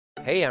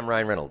Hey, I'm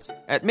Ryan Reynolds.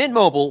 At Mint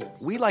Mobile,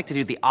 we like to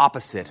do the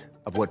opposite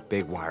of what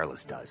Big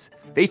Wireless does.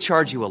 They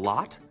charge you a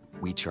lot,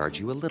 we charge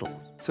you a little.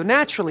 So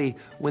naturally,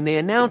 when they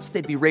announced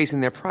they'd be raising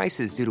their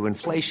prices due to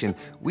inflation,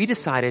 we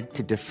decided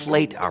to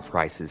deflate our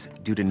prices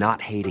due to not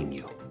hating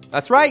you.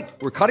 That's right.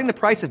 We're cutting the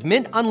price of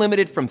Mint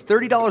Unlimited from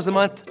 $30 a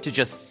month to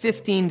just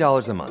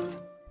 $15 a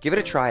month. Give it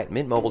a try at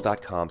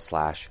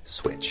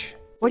mintmobile.com/switch.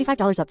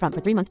 $45 up front for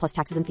 3 months plus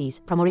taxes and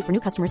fees. Promo rate for new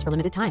customers for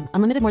limited time.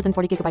 Unlimited more than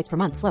 40 gigabytes per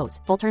month. Slows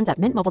full terms at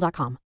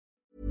mintmobile.com.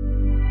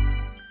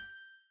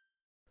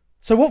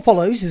 So what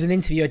follows is an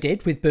interview I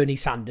did with Bernie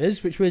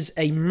Sanders, which was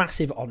a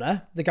massive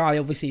honour. The guy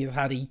obviously has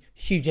had a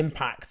huge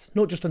impact,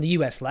 not just on the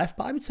US left,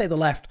 but I would say the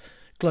left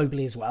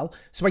globally as well.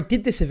 So I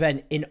did this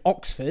event in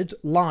Oxford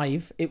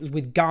live. It was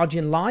with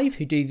Guardian Live,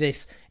 who do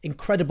this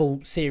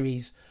incredible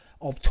series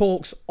of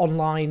talks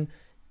online,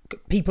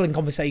 people in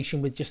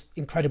conversation with just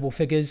incredible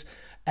figures.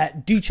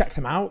 Do check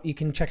them out. You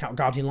can check out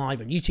Guardian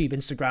Live on YouTube,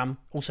 Instagram.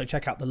 Also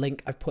check out the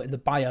link I've put in the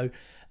bio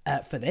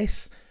for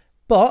this.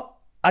 But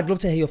I'd love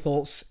to hear your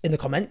thoughts in the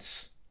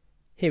comments.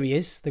 Here he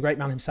is, the great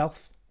man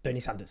himself,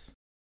 Bernie Sanders.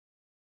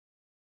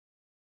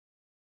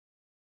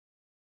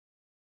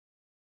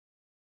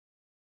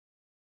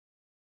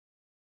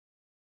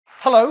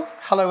 Hello,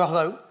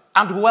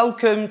 and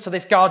welcome to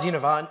this Guardian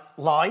event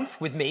live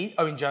with me,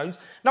 Owen Jones.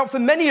 Now, for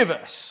many of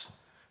us,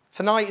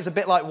 tonight is a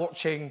bit like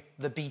watching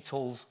the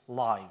Beatles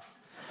live.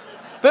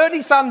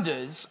 Bernie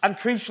Sanders, and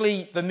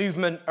crucially the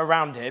movement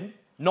around him,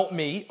 not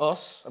me,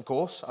 us, of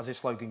course, as his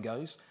slogan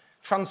goes,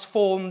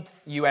 transformed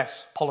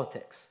US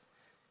politics.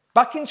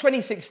 Back in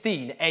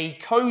 2016, a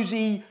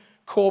cosy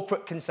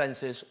corporate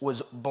consensus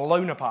was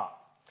blown apart.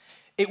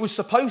 It was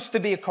supposed to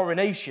be a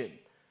coronation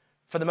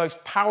for the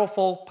most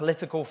powerful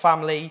political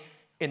family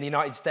in the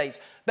United States,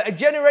 but a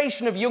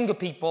generation of younger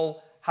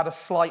people had a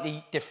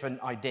slightly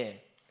different idea.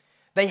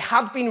 They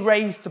had been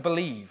raised to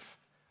believe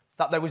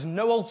that there was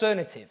no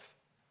alternative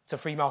to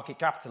free market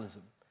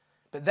capitalism,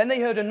 but then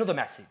they heard another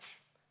message,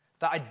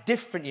 that a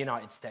different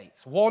United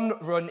States, one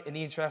run in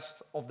the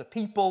interests of the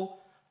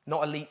people,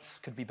 not elites,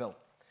 could be built.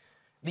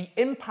 The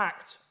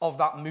impact of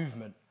that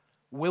movement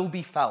will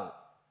be felt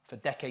for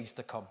decades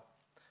to come.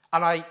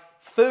 And I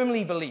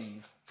firmly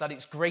believe that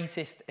its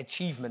greatest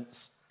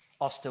achievements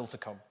are still to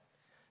come.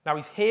 Now,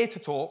 he's here to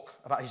talk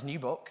about his new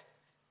book,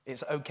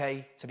 It's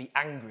Okay to be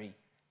Angry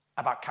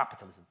About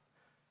Capitalism.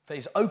 For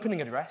his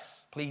opening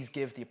address, please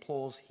give the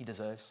applause he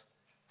deserves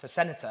for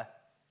Senator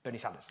Bernie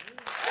Sanders.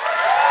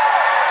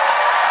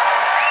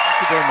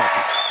 Thank you very much.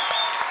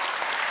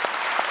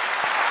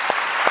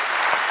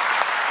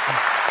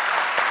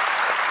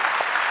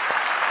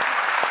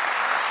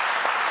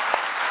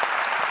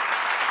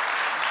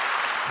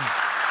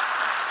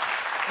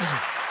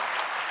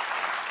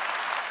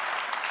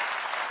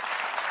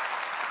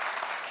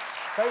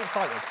 Very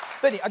excited.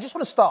 Bernie, I just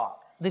want to start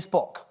this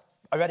book.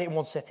 I read it in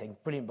one sitting.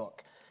 Brilliant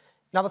book.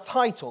 Now, the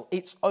title,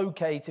 It's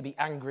Okay to be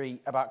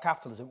Angry About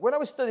Capitalism. When I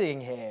was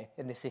studying here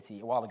in this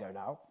city a while ago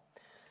now,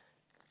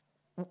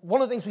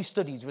 one of the things we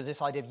studied was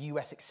this idea of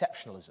US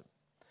exceptionalism.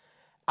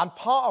 And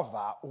part of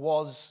that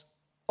was,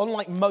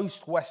 unlike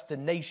most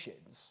Western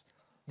nations,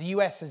 the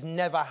US has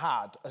never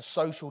had a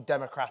social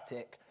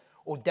democratic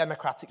or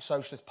democratic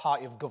socialist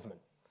party of government.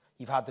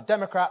 You've had the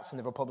Democrats and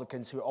the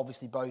Republicans, who are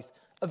obviously both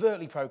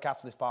overtly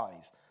pro-capitalist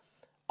parties.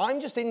 I'm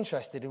just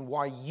interested in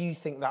why you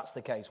think that's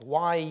the case.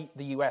 Why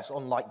the US,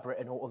 unlike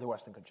Britain or other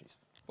Western countries?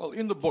 Well,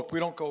 in the book, we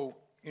don't go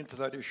into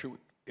that issue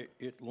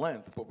at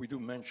length, but we do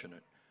mention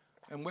it.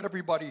 And what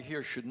everybody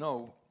here should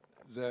know,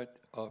 that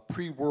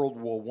pre-World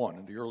War I,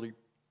 in the early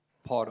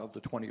part of the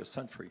 20th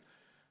century,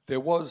 there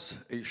was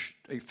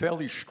a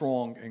fairly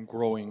strong and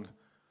growing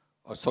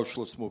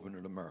socialist movement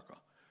in America.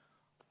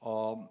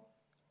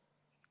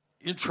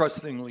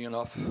 Interestingly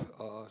enough,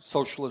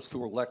 socialists who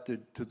were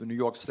elected to the New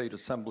York State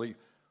Assembly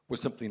were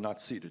simply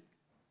not seated.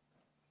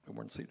 They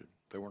weren't seated.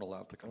 They weren't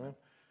allowed to come in.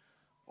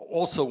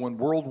 Also, when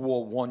World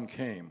War I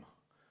came,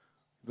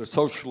 the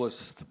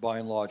socialists, by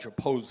and large,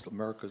 opposed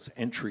America's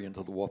entry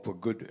into the war for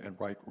good and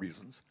right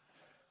reasons.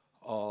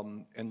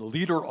 And the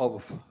leader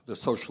of the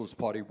Socialist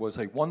Party was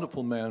a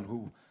wonderful man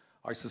who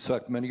I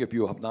suspect many of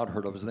you have not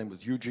heard of. His name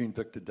was Eugene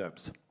Victor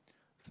Debs.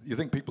 You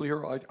think people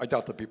here? I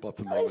doubt that people are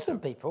familiar with him.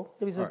 Some people.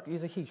 He was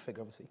a huge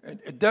figure, obviously.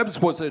 And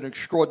Debs was an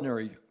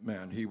extraordinary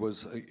man. He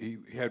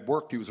had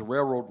worked. He was a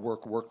railroad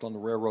worker, worked on the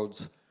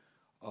railroads,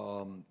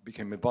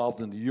 became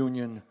involved in the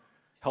union,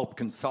 helped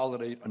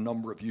consolidate a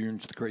number of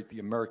unions to create the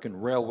American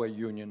Railway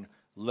Union,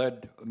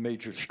 led a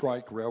major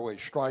strike, railway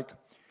strike,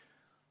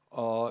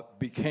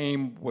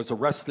 was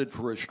arrested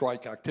for his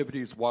strike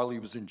activities. While he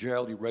was in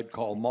jail, he read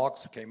Karl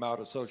Marx, came out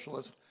a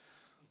socialist.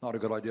 Not a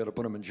good idea to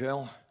put him in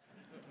jail.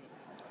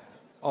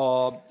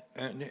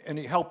 And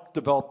he helped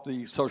develop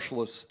the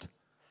Socialist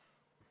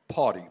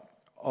Party.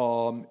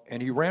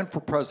 And he ran for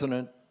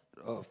president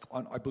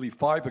on, I believe,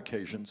 5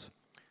 occasions.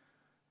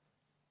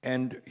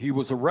 And he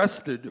was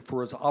arrested for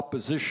his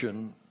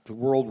opposition to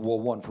World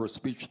War I for a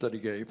speech that he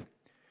gave.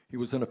 He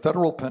was in a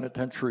federal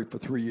penitentiary for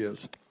 3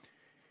 years.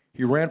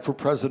 He ran for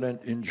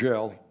president in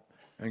jail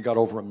and got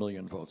over 1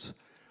 million votes.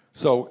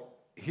 So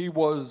he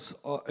was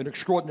an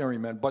extraordinary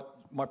man, but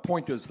my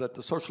point is that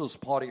the Socialist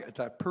Party at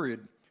that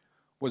period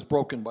was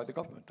broken by the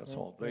government, that's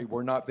all. They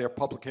were not, their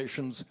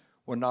publications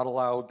were not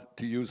allowed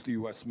to use the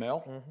U.S.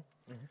 mail.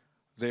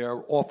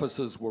 Their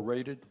offices were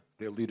raided,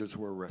 their leaders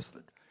were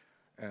arrested.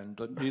 And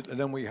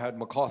then we had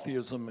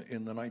McCarthyism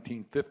in the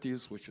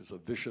 1950s, which is a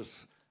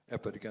vicious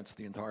effort against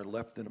the entire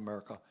left in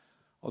America.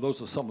 Well,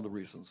 those are some of the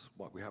reasons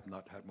why we have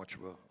not had much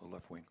of a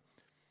left wing.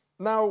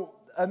 Now,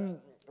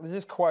 there's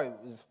this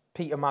quote, there's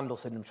Peter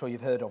Mandelson, I'm sure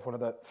you've heard of, one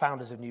of the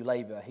founders of New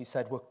Labour, who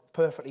said, we're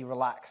perfectly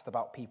relaxed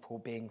about people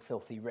being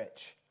filthy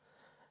rich.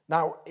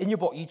 Now, in your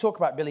book, you talk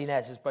about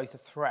billionaires as both a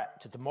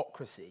threat to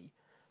democracy,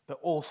 but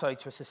also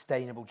to a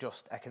sustainable,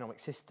 just economic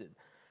system,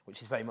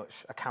 which is very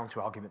much a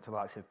counter-argument to the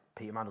likes of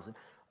Peter Mandelson.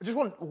 I just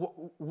want,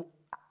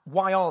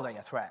 why are they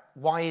a threat?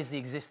 Why is the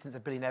existence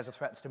of billionaires a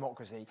threat to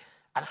democracy?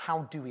 And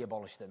how do we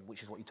abolish them,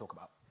 which is what you talk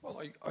about?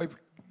 Well, I've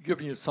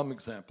given you some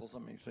examples. I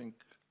mean,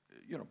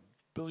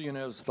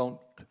 billionaires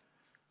don't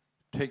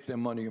take their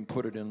money and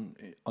put it in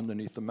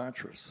underneath the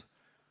mattress.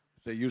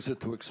 They use it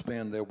to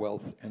expand their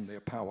wealth and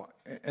their power.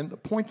 And the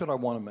point that I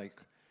want to make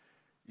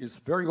is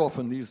very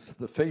often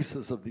the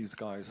faces of these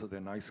guys are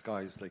they're nice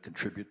guys. They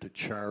contribute to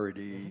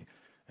charity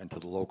and to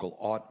the local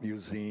art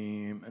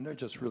museum, and they're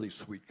just really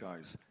sweet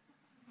guys.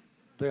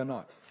 They are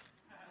not.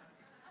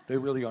 They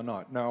really are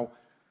not. Now,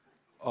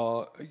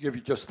 I'll give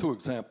you just two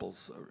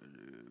examples.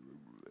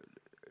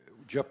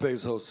 Jeff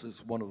Bezos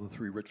is one of the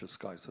three richest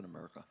guys in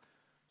America,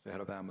 the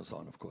head of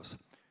Amazon, of course.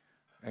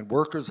 And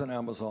workers in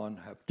Amazon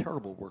have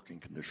terrible working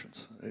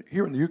conditions,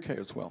 here in the UK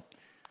as well.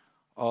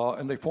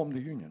 And they formed a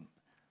union.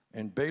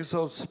 And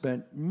Bezos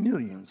spent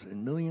millions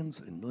and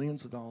millions and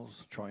millions of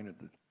dollars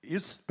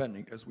is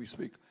spending, as we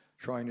speak,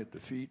 trying to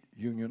defeat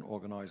union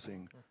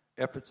organizing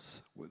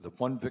efforts. With the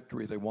one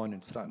victory they won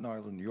in Staten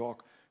Island, New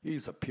York,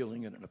 he's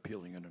appealing it and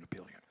appealing it and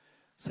appealing it.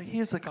 So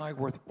here's a guy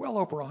worth well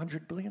over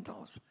 $100 billion,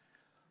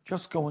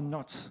 just going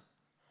nuts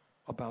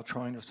about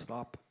trying to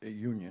stop a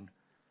union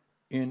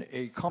in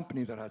a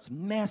company that has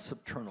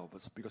massive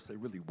turnovers because they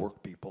really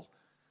work people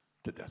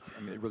to death. I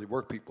mean, they really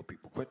work people.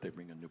 People quit, they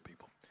bring in new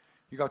people.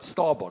 You got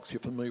Starbucks. You're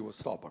familiar with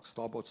Starbucks.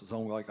 Starbucks is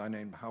owned by a guy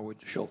named Howard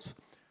Schultz,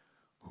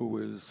 who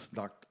is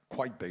not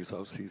quite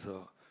Bezos. He's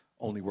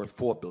only worth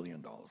 $4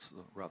 billion,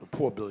 a rather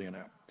poor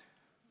billionaire.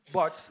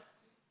 But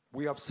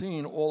we have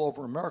seen all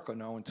over America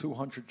now in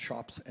 200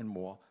 shops and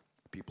more,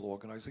 people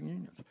organizing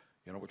unions.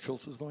 You know what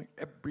Schultz is doing?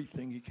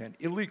 Everything he can,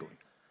 illegally.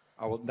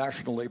 Our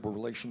National Labor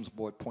Relations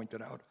Board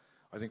pointed out,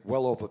 I think,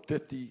 well over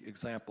 50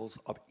 examples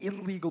of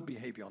illegal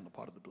behavior on the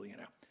part of the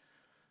billionaire.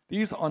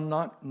 These are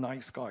not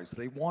nice guys.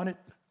 They want it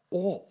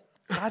all.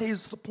 That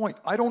is the point.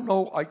 I don't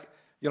know.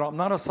 I'm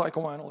not a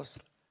psychoanalyst,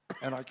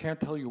 and I can't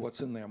tell you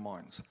what's in their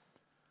minds.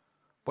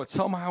 But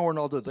somehow or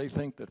another, they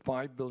think that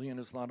 $5 billion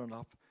is not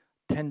enough,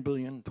 10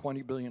 billion,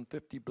 20 billion,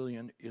 50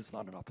 billion is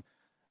not enough.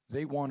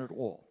 They want it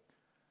all.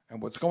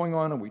 And what's going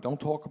on, and we don't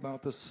talk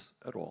about this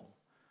at all,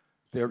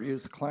 there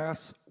is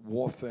class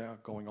warfare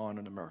going on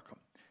in America.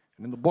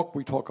 And in the book,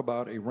 we talk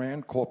about a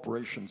Rand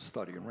Corporation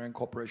study. And Rand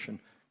Corporation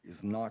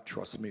is not,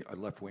 trust me, a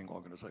left-wing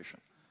organization.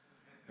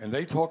 And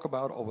they talk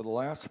about over the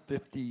last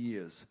 50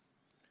 years,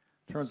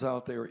 turns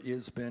out there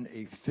has been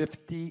a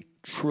 $50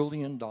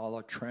 trillion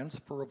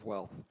transfer of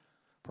wealth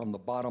from the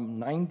bottom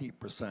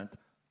 90%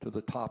 to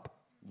the top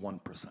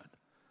 1%.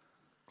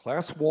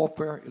 Class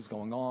warfare is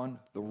going on.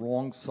 The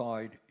wrong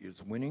side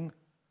is winning,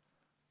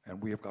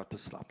 and we have got to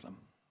stop them.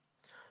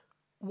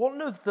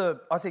 One of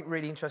the, I think,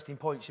 really interesting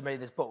points you made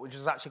in this book, which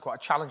is actually quite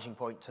a challenging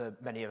point to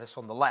many of us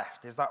on the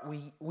left, is that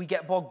we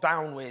get bogged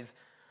down with,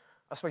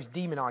 I suppose,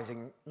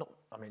 demonizing,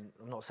 I'm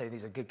not saying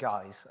these are good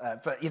guys,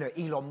 but,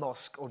 Elon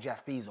Musk or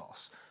Jeff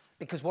Bezos,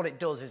 because what it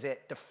does is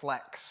it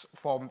deflects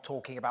from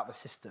talking about the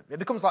system. It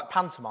becomes like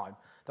pantomime,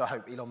 though I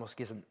hope Elon Musk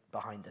isn't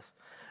behind us.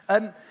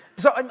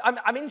 So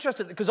I'm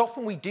interested, because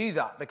often we do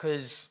that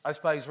because I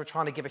suppose we're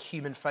trying to give a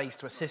human face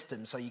to a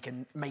system so you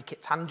can make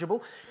it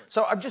tangible.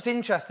 So I'm just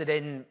interested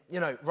in,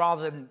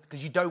 rather than,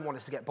 because you don't want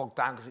us to get bogged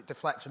down because it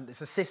deflects from, it's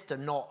a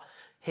system, not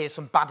here's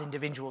some bad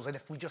individuals, and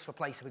if we just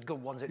replace it with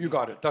good ones... You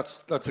got it.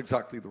 That's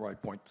exactly the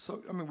right point.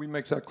 So, we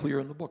make that clear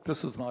in the book.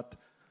 This is not,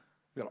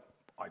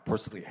 I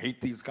personally hate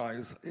these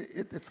guys.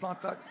 It's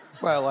not that,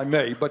 well, I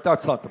may, but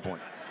that's not the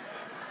point.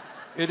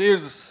 It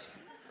is...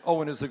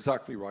 Owen is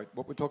exactly right.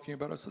 What we're talking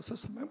about is a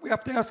system. And we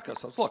have to ask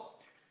ourselves, look,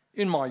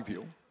 in my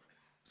view,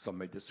 some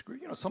may disagree.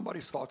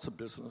 Somebody starts a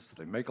business,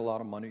 they make a lot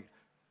of money,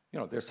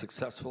 they're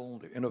successful,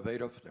 they're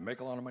innovative, they make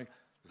a lot of money.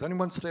 Does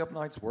anyone stay up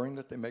nights worrying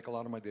that they make a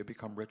lot of money, they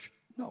become rich?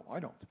 No, I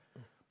don't.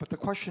 But the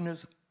question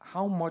is,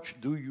 how much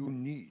do you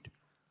need?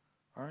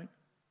 All right?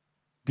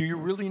 Do you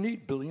really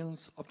need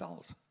billions of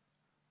dollars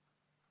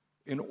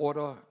in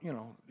order,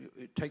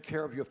 take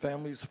care of your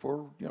families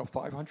for,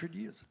 500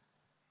 years?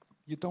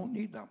 You don't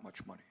need that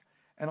much money.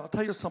 And I'll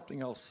tell you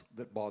something else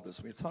that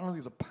bothers me. It's not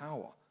only the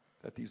power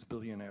that these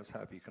billionaires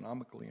have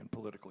economically and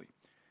politically,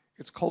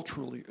 it's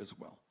culturally as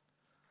well.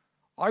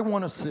 I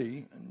want to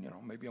see, and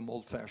maybe I'm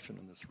old-fashioned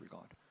in this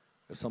regard,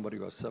 as somebody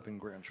who has 7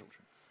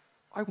 grandchildren,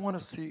 I want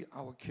to see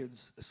our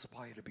kids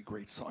aspire to be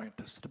great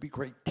scientists, to be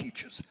great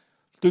teachers,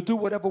 to do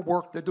whatever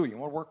work they're doing. You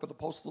want to work for the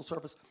Postal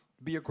Service?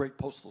 Be a great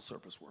Postal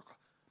Service worker.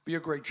 Be a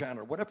great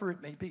janitor, whatever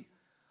it may be.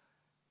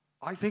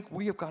 I think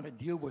we have got to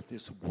deal with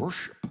this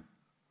worship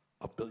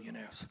of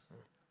billionaires.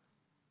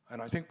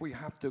 And I think we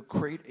have to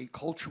create a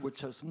culture which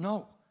says,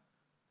 no,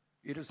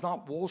 it is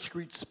not Wall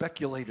Street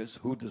speculators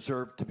who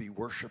deserve to be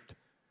worshipped.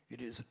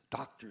 It is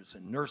doctors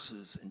and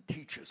nurses and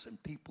teachers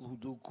and people who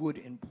do good,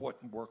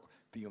 important work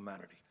for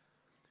humanity.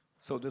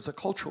 So there's a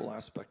cultural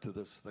aspect to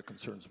this that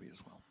concerns me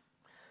as well.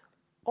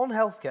 On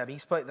healthcare, you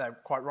spoke there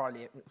quite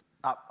rightly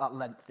at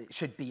length, it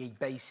should be a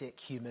basic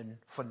human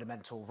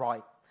fundamental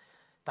right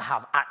to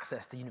have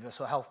access to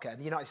universal healthcare.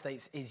 The United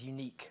States is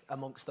unique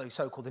amongst those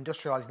so-called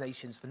industrialized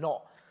nations for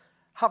not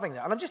having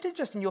that. And I'm just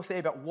interested in your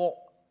theory about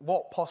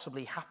what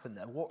possibly happened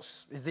there.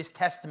 Is this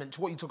testament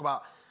to what you talk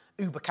about,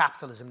 uber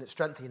capitalism that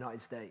strengthened the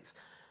United States?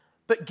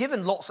 But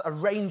given a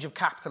range of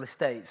capitalist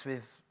states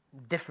with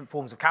different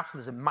forms of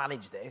capitalism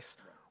manage this,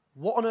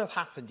 what on earth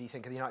happened, do you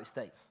think, in the United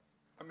States?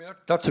 I mean,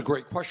 that's a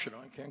great question.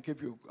 I can't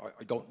give you,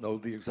 I don't know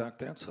the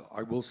exact answer.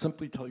 I will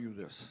simply tell you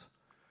this,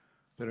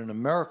 that in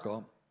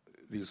America,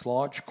 these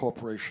large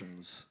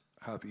corporations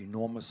have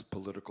enormous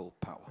political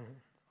power,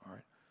 all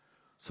right?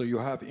 So you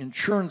have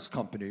insurance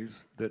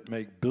companies that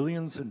make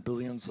billions and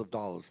billions of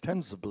dollars,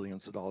 tens of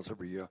billions of dollars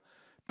every year,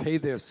 pay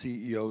their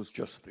CEOs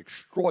just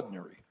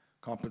extraordinary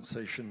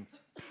compensation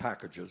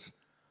packages,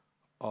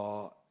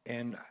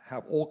 and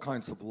have all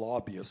kinds of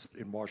lobbyists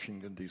in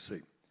Washington,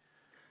 D.C.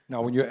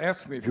 Now, when you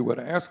ask me, if you were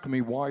to ask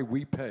me why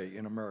we pay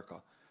in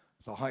America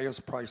the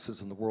highest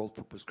prices in the world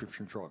for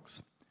prescription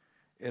drugs,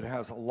 it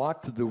has a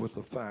lot to do with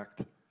the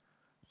fact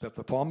that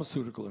the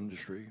pharmaceutical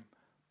industry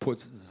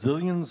puts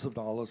zillions of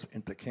dollars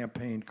into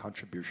campaign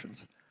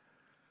contributions.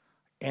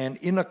 And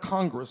in a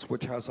Congress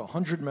which has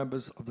 100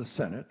 members of the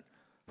Senate,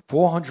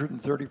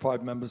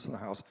 435 members in the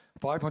House,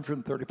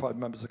 535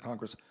 members of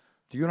Congress,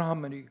 do you know how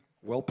many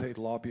well-paid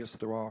lobbyists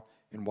there are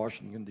in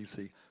Washington,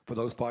 D.C. for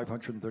those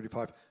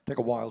 535? Take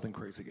a wild and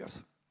crazy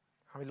guess.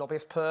 How many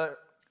lobbyists per?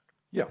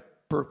 Yeah,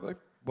 per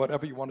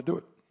whatever you want to do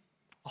it.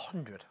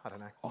 100, I don't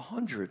know.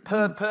 100?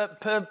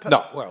 Per.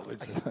 No, well,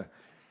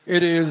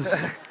 it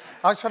is,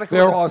 I was trying to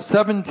there are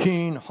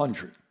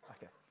 1,700.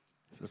 Okay.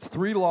 It's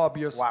 3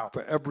 lobbyists Wow.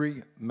 for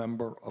every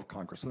member of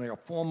Congress. And they are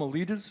former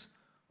leaders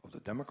of the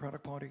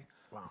Democratic Party,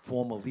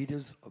 former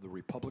leaders of the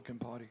Republican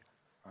Party,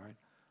 all right?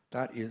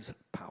 That is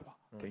power.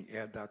 Then you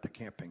add that to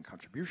campaign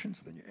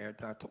contributions, then you add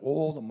that to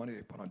all the money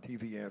they put on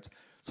TV ads.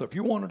 So if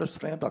you wanted to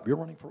stand up, you're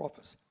running for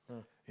office.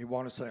 You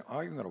want to say,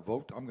 I'm going to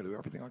vote, I'm going to do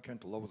everything I can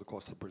to lower the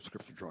cost of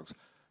prescription drugs.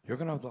 You're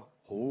going to have the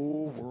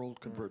whole world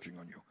converging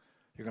on you.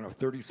 You're going to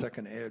have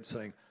 30-second ads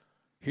saying,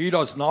 he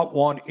does not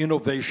want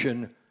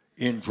innovation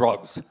in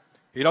drugs.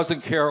 He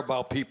doesn't care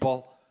about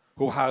people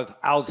who have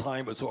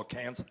Alzheimer's or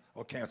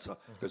cancer,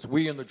 because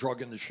we in the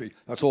drug industry,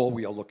 that's all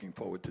we are looking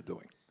forward to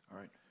doing, all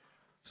right?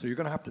 So you're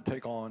going to have to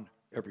take on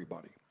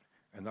everybody.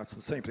 And that's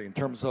the same thing. In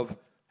terms of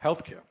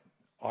healthcare,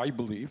 I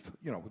believe,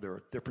 there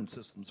are different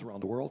systems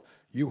around the world.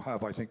 You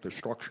have, I think, the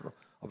structure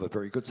of a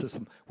very good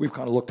system. We've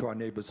kind of looked to our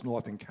neighbors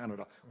north in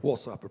Canada, who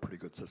also have a pretty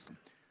good system.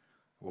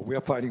 What we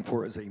are fighting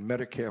for is a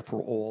Medicare for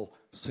all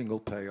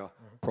single-payer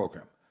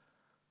program.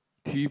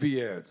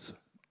 TV ads,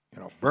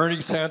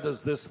 Bernie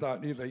Sanders, this,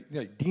 that, they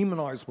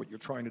demonize what you're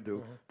trying to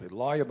do. They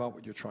lie about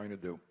what you're trying to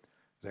do.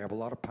 They have a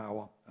lot of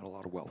power and a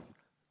lot of wealth.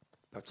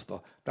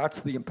 That's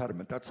the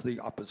impediment. That's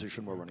the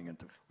opposition we're running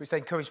into. Which they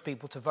encourage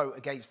people to vote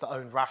against their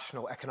own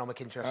rational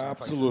economic interests.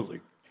 Absolutely.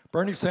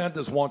 Bernie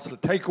Sanders wants to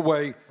take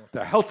away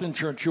the health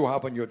insurance you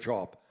have on your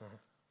job.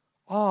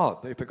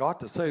 They forgot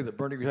to say that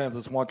Bernie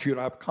Sanders wants you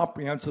to have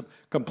comprehensive,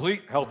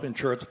 complete health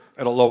insurance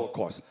at a lower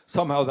cost.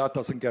 Somehow that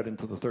doesn't get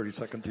into the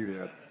 30-second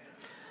TV ad.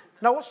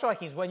 Now, what's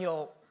striking is when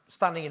you're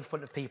standing in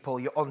front of people,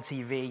 you're on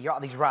TV, you're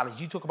at these rallies,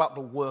 you talk about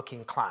the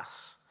working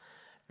class.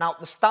 Now,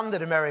 the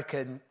standard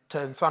American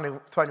term thrown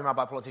around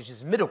by politicians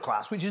is middle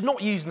class, which is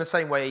not used in the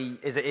same way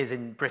as it is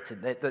in Britain.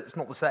 It's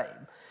not the same.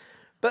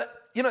 But,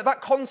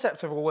 that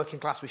concept of a working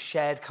class with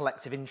shared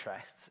collective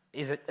interests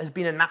has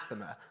been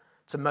anathema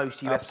to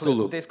most US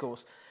political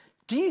discourse.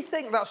 Do you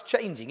think that's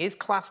changing? Is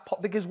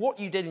because what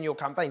you did in your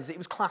campaigns, it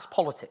was class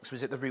politics,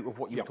 was at the root of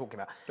what you were talking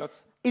about.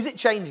 Is it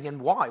changing, and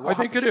why? I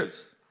think it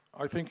is.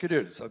 I think it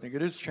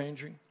is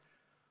changing.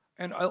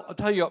 And I'll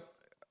tell you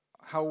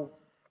how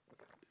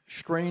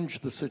strange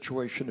the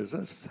situation is.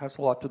 And this has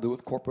a lot to do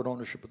with corporate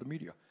ownership of the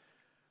media.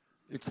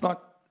 It's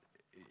not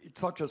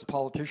just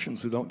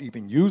politicians who don't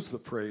even use the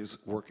phrase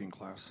working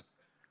class.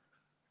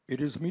 It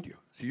is media.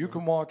 So you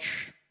can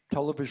watch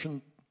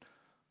television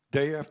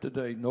day after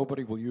day,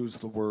 nobody will use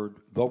the word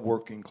the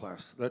working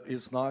class. That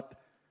is not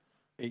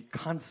a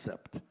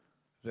concept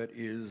that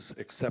is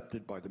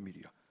accepted by the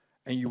media.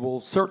 And you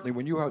will certainly,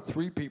 when you have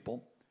 3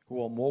 people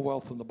who own more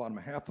wealth than the bottom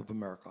half of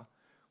America,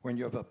 when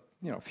you have a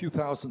few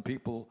thousand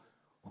people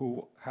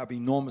who have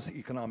enormous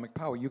economic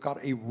power, you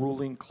got a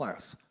ruling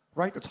class,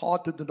 right? It's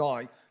hard to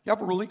deny you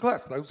have a ruling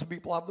class. Those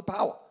people have the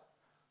power.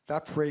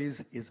 That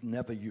phrase is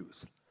never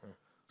used.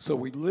 So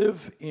we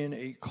live in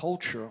a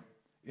culture,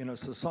 in a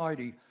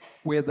society,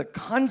 where the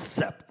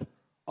concept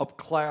of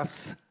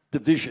class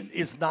division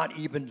is not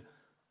even,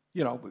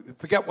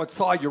 forget what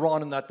side you're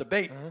on in that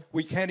debate. Mm-hmm.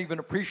 We can't even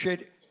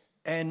appreciate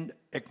and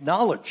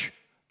acknowledge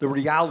the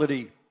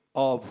reality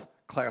of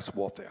class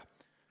warfare.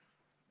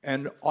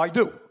 And I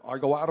do. I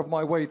go out of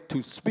my way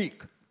to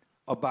speak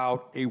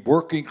about a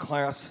working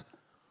class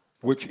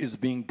which is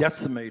being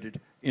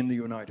decimated in the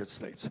United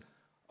States.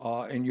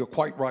 And you're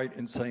quite right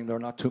in saying there are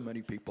not too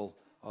many people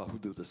who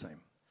do the same.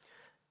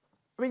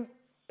 I mean,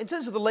 in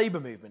terms of the labour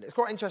movement, it's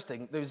quite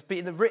interesting. There's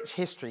been a rich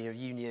history of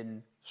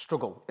union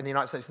struggle in the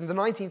United States. In the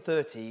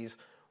 1930s,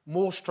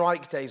 more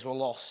strike days were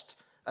lost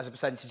as a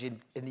percentage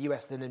in the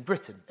US than in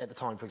Britain at the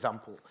time, for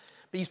example.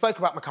 But you spoke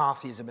about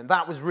McCarthyism, and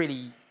that was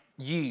really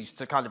used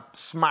to kind of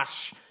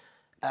smash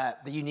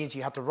the unions.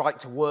 You had the right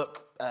to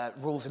work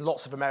rules in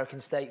lots of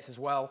American states as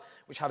well,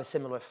 which had a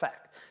similar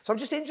effect. So I'm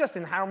just interested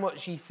in how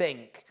much you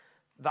think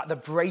that the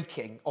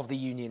breaking of the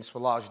unions to a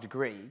large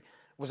degree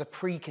was a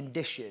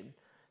precondition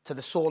to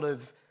the sort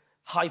of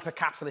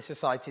hyper-capitalist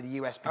society the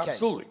US became.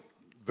 Absolutely.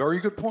 Very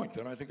good point,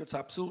 and I think it's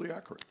absolutely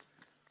accurate.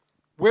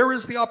 Where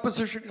is the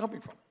opposition coming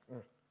from?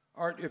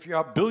 All right, if you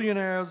have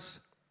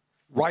billionaires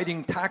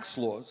writing tax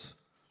laws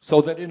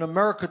so that in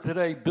America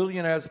today,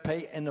 billionaires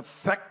pay an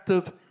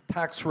effective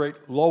tax rate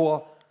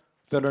lower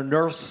than a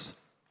nurse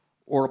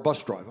or a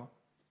bus driver,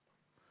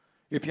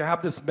 if you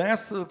have this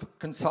massive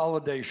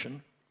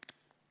consolidation,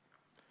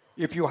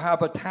 if you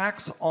have a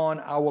tax on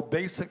our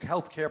basic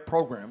health care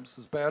programs,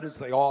 as bad as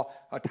they are,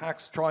 a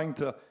tax trying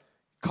to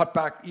cut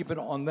back even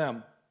on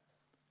them,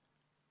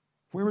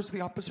 where is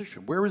the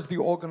opposition? Where is the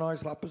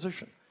organized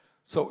opposition?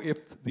 So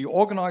if the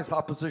organized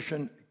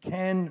opposition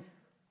can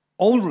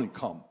only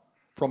come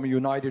from a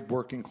united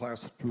working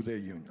class through their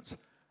unions,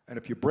 and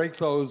if you break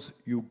those,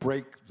 you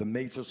break the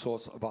major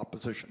source of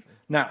opposition.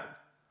 Now,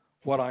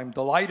 what I'm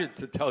delighted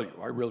to tell you,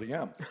 I really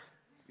am,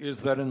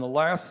 is that in the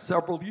last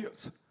several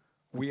years,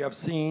 we have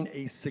seen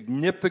a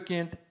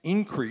significant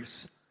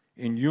increase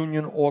in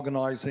union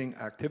organizing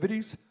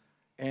activities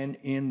and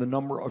in the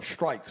number of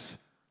strikes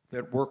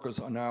that workers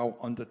are now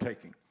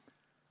undertaking.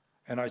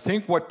 And I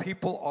think what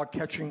people are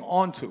catching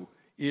on to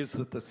is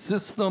that the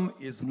system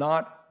is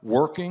not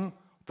working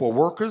for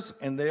workers,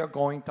 and they are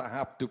going to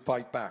have to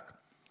fight back.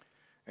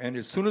 And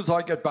as soon as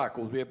I get back,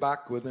 we'll be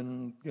back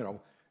within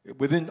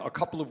a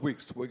couple of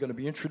weeks, we're going to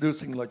be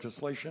introducing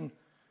legislation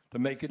to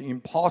make it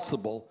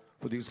impossible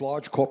for these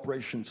large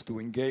corporations to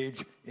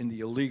engage in the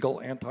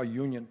illegal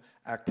anti-union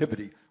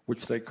activity,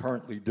 which they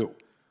currently do.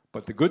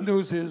 But the good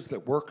news is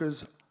that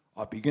workers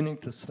are beginning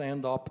to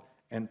stand up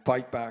and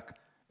fight back,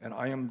 and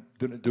I am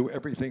going to do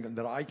everything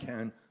that I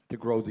can to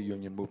grow the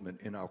union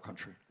movement in our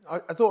country. I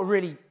thought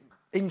really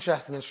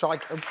interesting and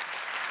striking.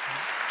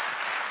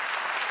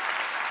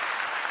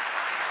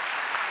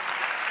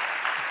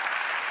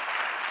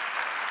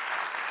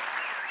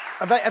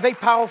 A very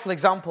powerful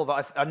example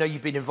that I know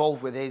you've been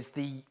involved with is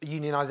the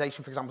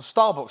unionisation, for example,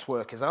 Starbucks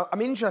workers.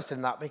 I'm interested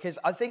in that because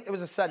I think there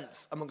was a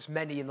sense amongst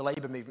many in the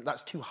labour movement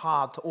that's too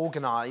hard to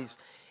organise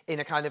in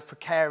a kind of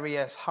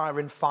precarious, hire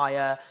and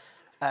fire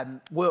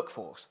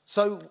workforce.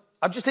 So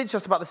I'm just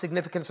interested about the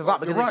significance of that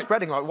because it's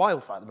spreading like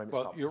wildfire at the moment.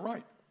 Well, you're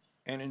right.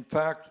 And in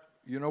fact,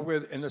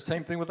 and the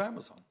same thing with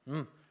Amazon.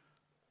 Do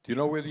you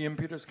know where the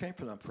impetus came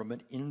from them? From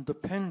an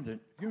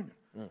independent union.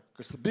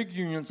 Because the big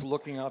unions are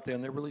looking out there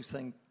and they're really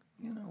saying,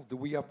 do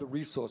we have the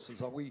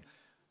resources?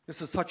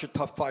 This is such a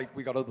tough fight,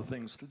 we got other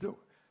things to do.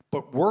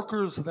 But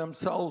workers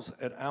themselves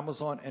at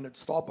Amazon and at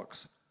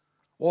Starbucks,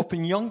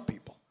 often young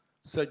people,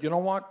 said, you know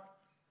what?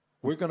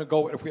 We're going to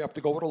go, if we have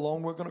to go it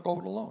alone, we're going to go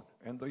it alone.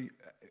 And the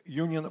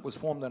union that was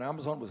formed at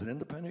Amazon was an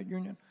independent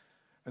union.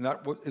 And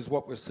that is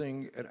what we're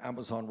seeing at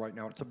Amazon right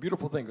now. It's a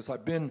beautiful thing, because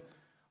I've been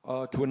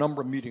to a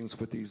number of meetings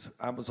with these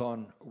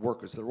Amazon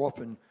workers. They're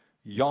often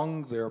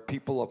young, they're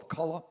people of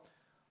color,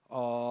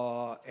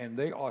 and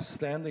they are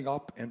standing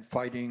up and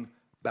fighting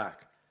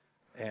back.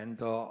 And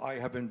I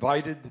have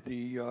invited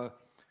the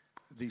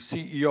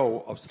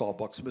CEO of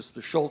Starbucks,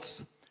 Mr.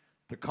 Schultz,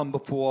 to come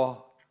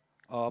before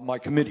my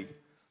committee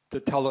to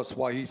tell us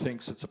why he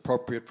thinks it's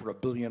appropriate for a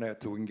billionaire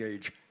to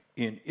engage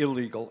in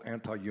illegal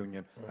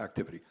anti-union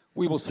activity.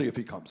 We will see if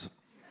he comes.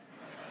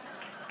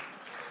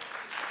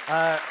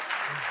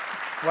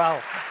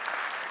 Well,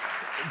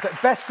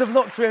 best of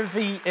luck to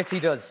him if he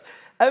does.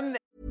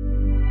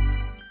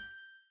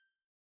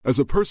 As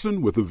a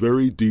person with a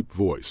very deep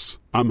voice,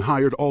 I'm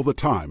hired all the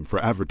time for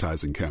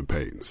advertising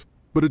campaigns.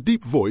 But a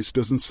deep voice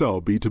doesn't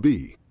sell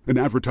B2B, and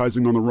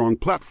advertising on the wrong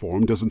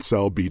platform doesn't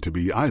sell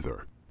B2B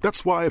either.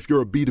 That's why if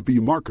you're a B2B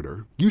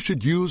marketer, you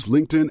should use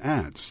LinkedIn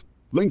ads.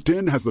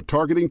 LinkedIn has the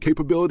targeting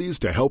capabilities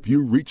to help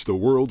you reach the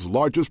world's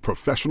largest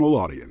professional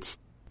audience.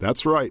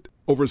 That's right,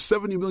 over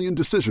 70 million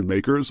decision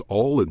makers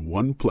all in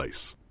one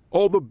place.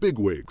 All the big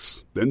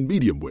wigs, then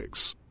medium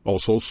wigs,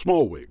 also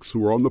small wigs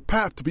who are on the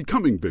path to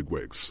becoming big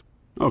wigs.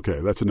 Okay,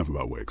 that's enough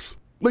about wigs.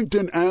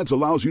 LinkedIn ads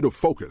allows you to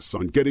focus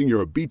on getting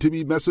your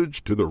B2B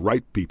message to the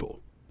right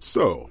people.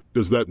 So,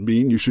 does that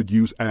mean you should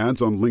use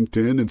ads on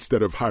LinkedIn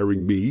instead of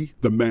hiring me,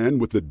 the man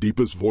with the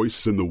deepest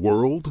voice in the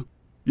world?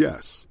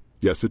 Yes.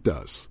 Yes, it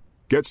does.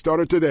 Get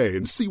started today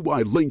and see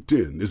why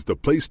LinkedIn is the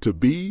place to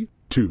be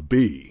to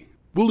be.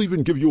 We'll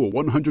even give you a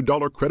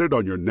 $100 credit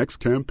on your next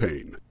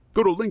campaign.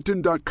 Go to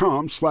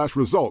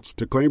linkedin.com/results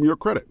to claim your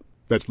credit.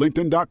 That's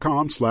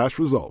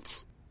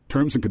linkedin.com/results.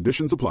 Terms and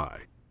conditions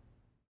apply.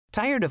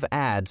 Tired of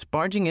ads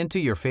barging into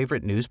your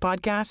favorite news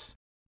podcasts?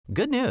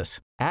 Good news.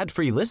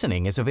 Ad-free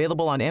listening is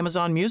available on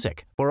Amazon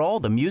Music for all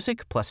the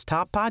music plus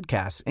top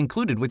podcasts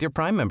included with your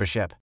Prime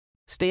membership.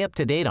 Stay up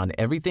to date on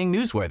everything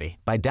newsworthy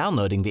by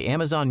downloading the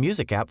Amazon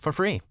Music app for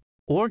free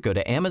or go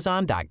to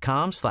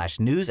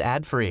amazon.com/news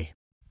ad free.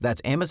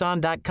 That's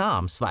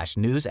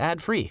amazon.com/news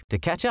ad free to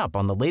catch up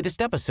on the latest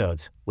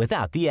episodes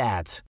without the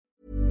ads.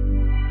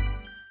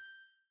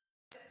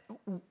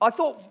 I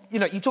thought, you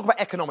talk about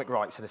economic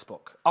rights in this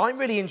book. I'm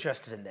really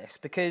interested in this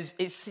because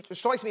it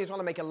strikes me as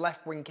trying to make a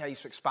left-wing case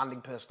for expanding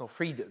personal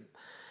freedom.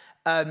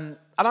 And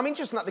I'm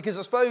interested in that because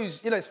I suppose,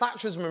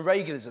 Thatcherism and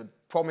Reaganism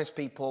promised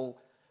people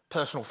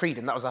personal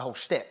freedom. That was their whole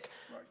shtick.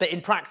 Right. But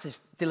in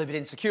practice, delivered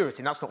insecurity,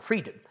 and that's not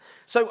freedom.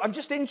 So I'm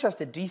just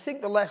interested, do you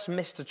think the left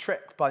missed a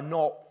trick by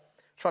not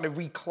trying to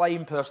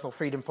reclaim personal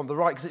freedom from the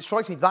right? Because it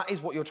strikes me that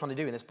is what you're trying to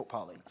do in this book,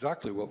 partly.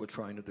 Exactly what we're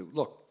trying to do.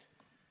 Look,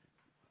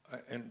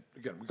 and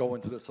again, we go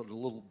into this at a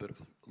little bit of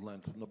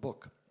length in the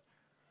book.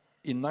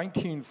 In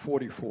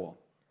 1944,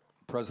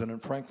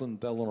 President Franklin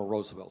Delano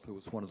Roosevelt, who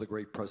was one of the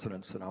great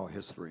presidents in our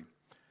history,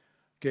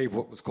 gave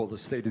what was called the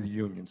State of the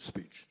Union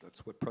speech.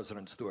 That's what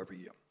presidents do every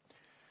year.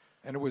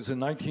 And it was in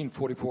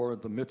 1944,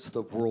 in the midst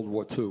of World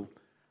War II,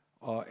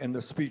 and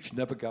the speech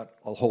never got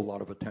a whole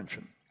lot of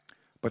attention.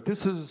 But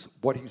this is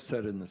what he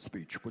said in the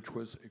speech, which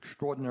was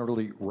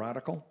extraordinarily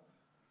radical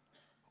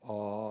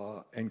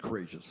and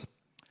courageous.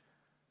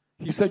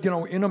 He said,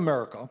 in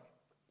America,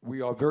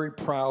 we are very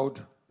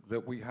proud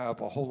that we have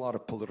a whole lot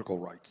of political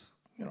rights.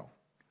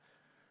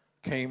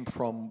 Came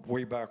from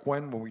way back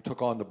when we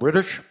took on the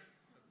British.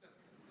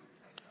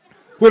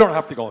 We don't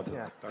have to go into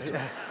that. That's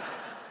right.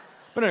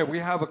 But anyway, we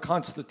have a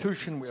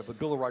constitution, we have a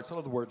Bill of Rights. In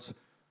other words,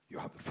 you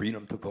have the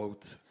freedom to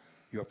vote,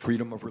 you have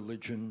freedom of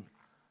religion,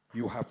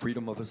 you have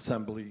freedom of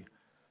assembly,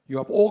 you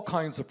have all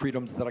kinds of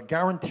freedoms that are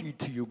guaranteed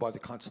to you by the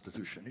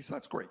Constitution. He said,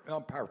 that's great.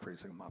 I'm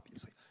paraphrasing him,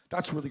 obviously.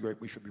 That's really great.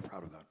 We should be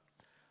proud of that.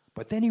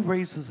 But then he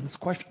raises this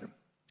question.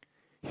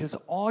 He says,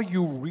 are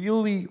you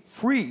really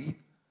free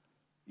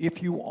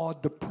if you are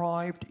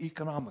deprived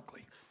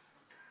economically?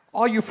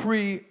 Are you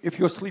free if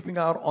you're sleeping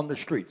out on the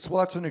streets?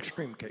 Well, that's an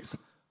extreme case.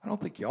 I don't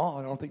think you are.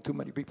 I don't think too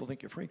many people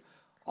think you're free.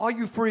 Are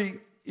you free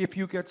if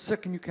you get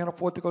sick and you can't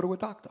afford to go to a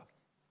doctor?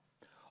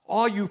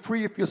 Are you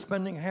free if you're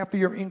spending half of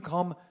your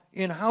income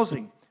in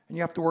housing and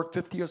you have to work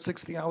 50 or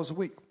 60 hours a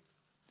week?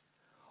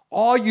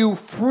 Are you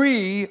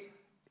free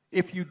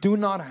if you do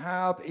not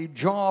have a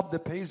job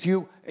that pays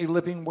you a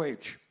living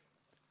wage?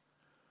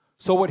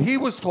 So what he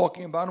was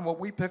talking about and what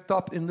we picked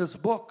up in this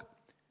book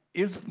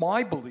is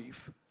my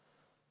belief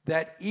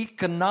that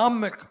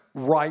economic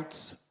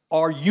rights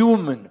are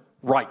human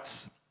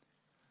rights.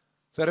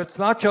 That it's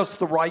not just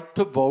the right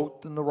to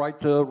vote and the right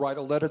to write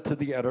a letter to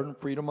the editor and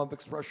freedom of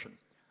expression.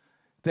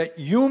 That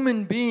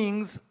human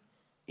beings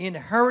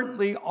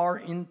inherently are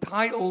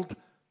entitled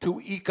to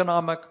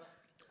economic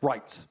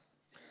rights.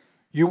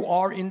 You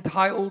are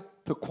entitled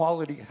to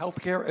quality health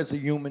care as a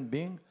human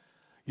being.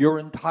 You're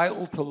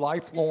entitled to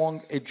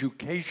lifelong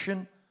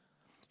education.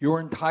 You're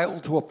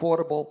entitled to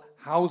affordable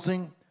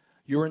housing.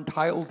 You're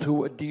entitled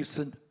to a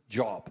decent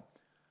job.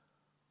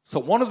 So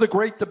one of the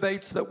great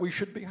debates that we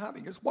should be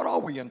having is, what are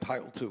we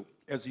entitled to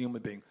as a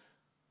human being?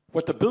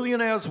 What the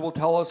billionaires will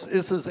tell us,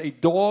 this is a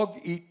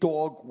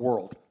dog-eat-dog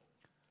world.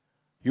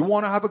 You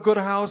want to have a good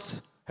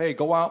house? Hey,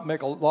 go out,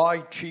 make a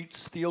lie, cheat,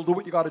 steal, do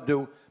what you got to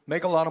do.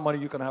 Make a lot of money,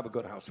 you can have a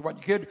good house. You want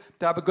your kid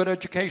to have a good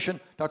education?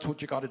 That's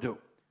what you got to do.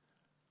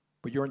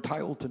 But you're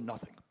entitled to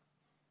nothing.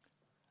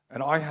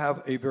 And I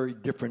have a very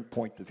different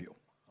point of view.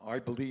 I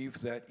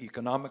believe that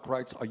economic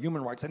rights are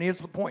human rights. And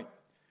here's the point.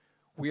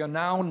 We are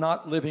now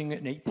not living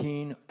in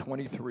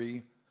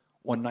 1823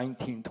 or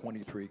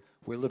 1923.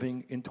 We're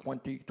living in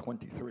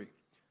 2023.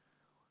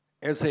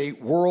 As a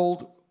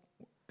world,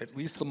 at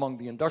least among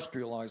the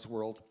industrialized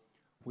world,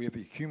 we have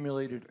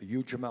accumulated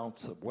huge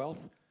amounts of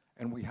wealth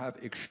and we have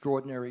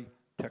extraordinary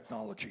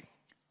technology.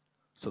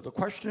 So the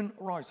question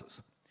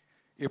arises,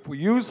 if we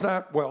use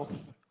that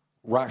wealth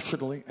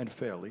rationally and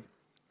fairly,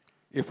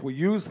 if we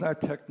use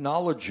that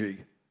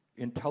technology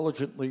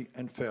intelligently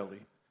and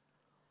fairly,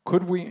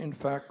 could we in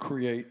fact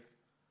create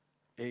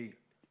a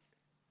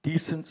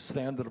decent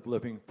standard of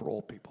living for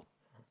all people?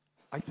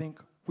 I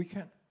think we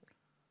can.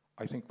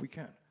 I think we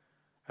can.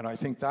 And I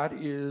think that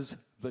is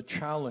the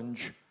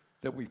challenge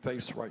that we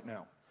face right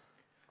now.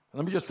 And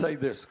let me just say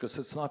this, because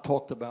it's not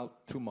talked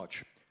about too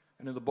much.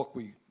 And in the book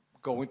we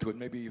go into it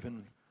maybe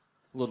even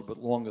a little bit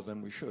longer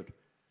than we should.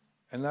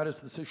 And that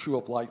is this issue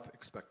of life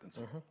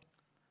expectancy. Mm-hmm.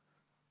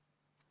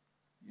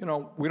 You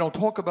know, we don't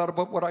talk about it,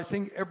 but what I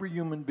think every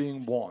human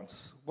being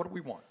wants, what do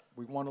we want?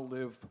 We want to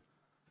live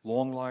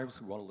long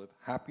lives, we want to live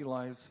happy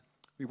lives,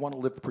 We want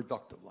to live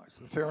productive lives. Is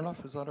that fair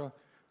enough? Is that a...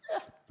 Yeah,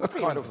 that's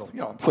kind of,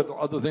 I'm sure there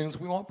are other things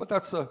we want, but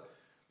that's a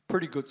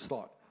pretty good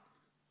start.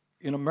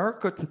 In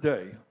America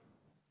today,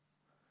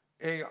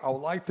 our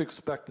life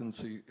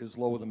expectancy is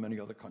lower than many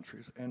other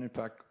countries, and in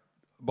fact,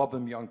 above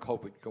and beyond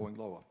COVID, going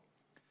lower.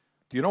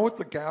 Do you know what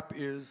the gap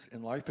is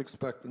in life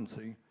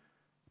expectancy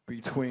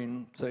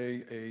between,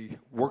 say, a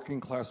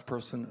working class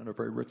person and a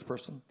very rich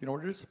person? Do you know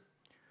what it is?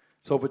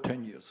 It's over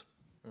 10 years.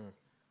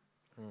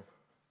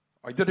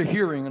 I did a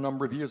hearing a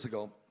number of years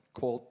ago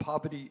called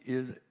Poverty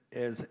is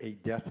as a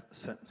Death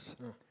Sentence.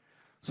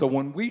 So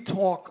when we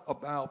talk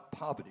about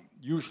poverty,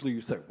 usually you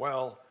say,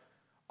 well,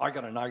 I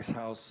got a nice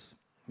house.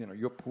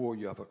 You're poor,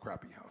 you have a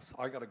crappy house.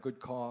 I got a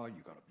good car,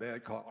 you got a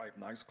bad car. I have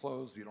nice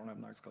clothes, you don't have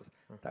nice clothes.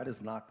 That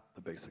is not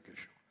the basic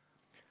issue.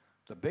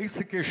 The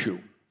basic issue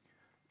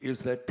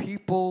is that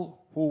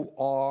people who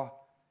are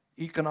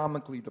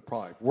economically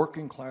deprived,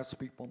 working class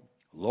people,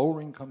 lower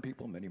income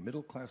people, many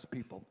middle class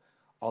people,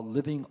 are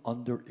living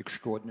under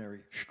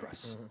extraordinary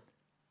stress.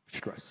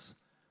 Stress.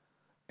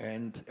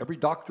 And every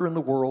doctor in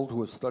the world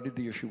who has studied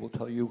the issue will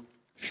tell you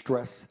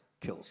stress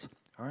kills,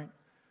 all right?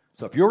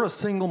 So if you're a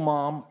single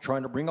mom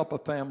trying to bring up a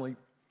family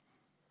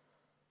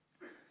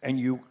and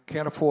you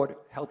can't afford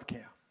health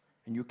care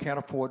and you can't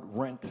afford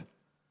rent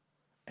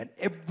and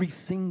every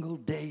single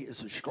day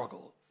is a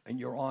struggle and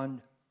you're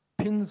on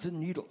pins and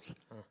needles,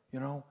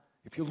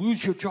 if you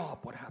lose your job,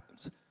 what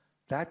happens?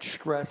 That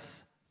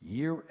stress,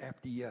 year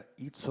after year,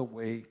 eats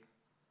away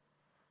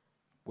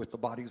with the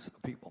bodies of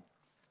people.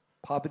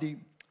 Poverty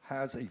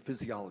has a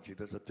physiology.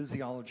 There's a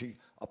physiology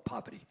of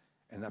poverty,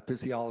 and that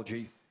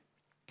physiology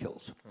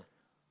kills.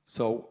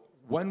 So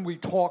when we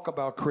talk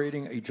about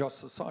creating a just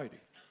society,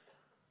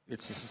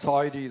 it's a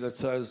society that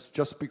says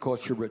just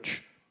because you're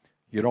rich,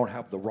 you don't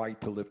have the right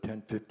to live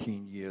 10,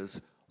 15 years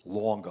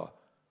longer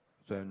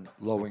than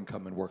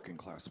low-income and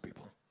working-class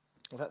people.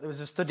 In fact, there was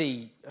a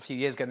study a few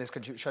years ago in this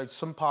country which showed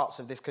some parts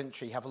of this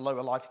country have a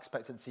lower life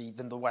expectancy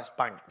than the West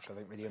Bank, which I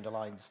think really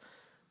underlines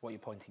what you're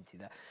pointing to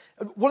there.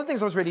 One of the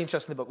things I was really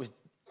interested in the book was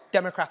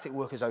democratic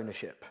workers'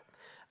 ownership.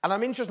 And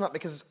I'm interested in that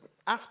because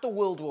after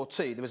World War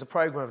II, there was a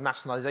program of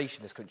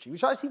nationalisation in this country,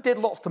 which actually did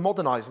lots to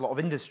modernise a lot of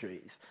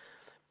industries.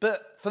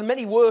 But for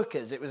many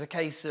workers, it was a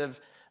case of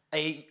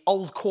an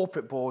old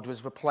corporate board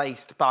was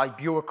replaced by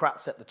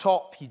bureaucrats at the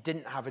top. You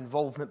didn't have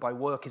involvement by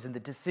workers in the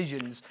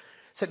decisions.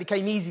 So it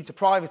became easy to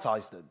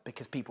privatise them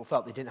because people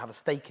felt they didn't have a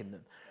stake in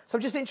them. So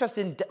I'm just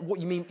interested in what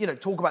you mean,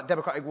 talk about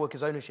democratic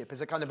workers' ownership as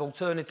a kind of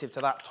alternative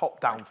to that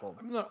top-down form.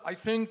 I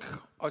think,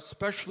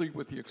 especially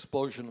with the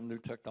explosion of new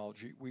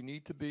technology, we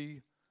need to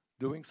be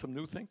doing some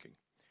new thinking.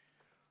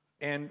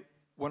 And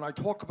when I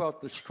talk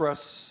about the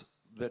stress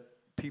that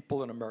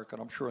people in America,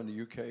 and I'm sure in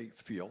the UK,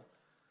 feel,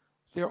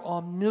 there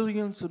are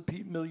millions of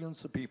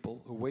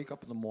people who wake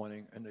up in the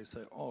morning and they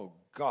say, oh,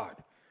 God,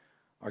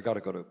 I got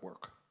to go to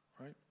work,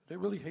 right? They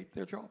really hate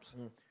their jobs.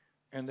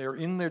 And they're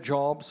in their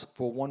jobs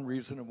for one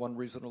reason and one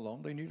reason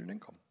alone. They need an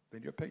income. They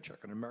need a paycheck.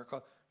 In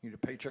America, you need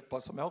a paycheck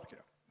plus some health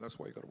care. That's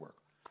why you go to work.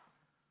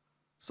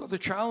 So the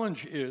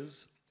challenge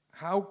is,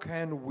 how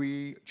can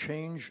we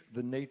change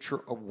the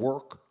nature of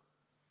work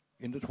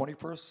in the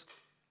 21st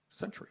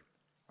century?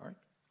 All right?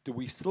 Do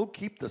we still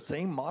keep the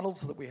same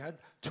models that we had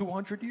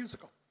 200 years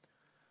ago?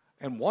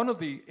 And one of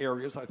the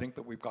areas I think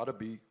that we've got to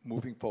be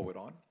moving forward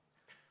on,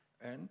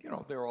 and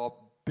there are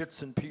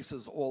bits and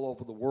pieces all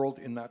over the world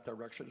in that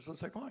direction, is to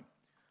say, fine,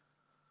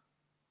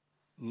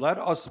 let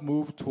us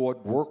move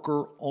toward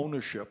worker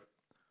ownership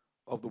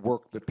of the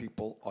work that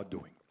people are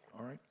doing,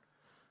 all right?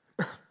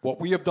 What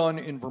we have done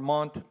in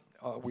Vermont,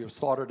 we have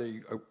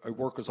started a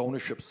workers'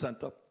 ownership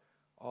center,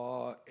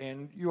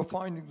 and you're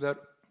finding that,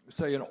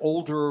 say,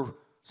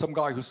 some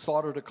guy who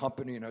started a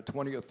company and had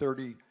 20 or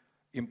 30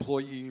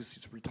 employees,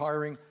 he's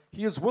retiring,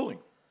 he is willing,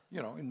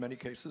 in many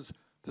cases,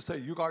 to say,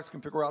 you guys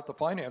can figure out the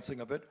financing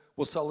of it,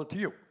 we'll sell it to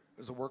you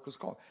as a workers'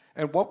 comp.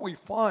 And what we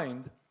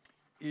find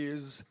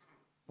is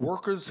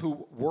workers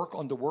who work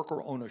under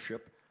worker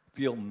ownership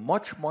feel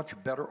much,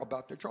 much better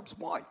about their jobs.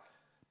 Why?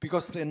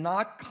 Because they're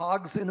not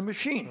cogs in a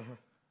machine.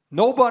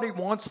 Nobody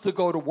wants to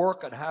go to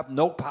work and have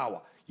no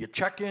power. You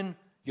check in,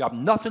 you have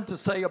nothing to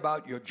say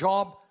about your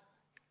job,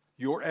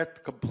 you're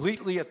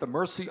completely at the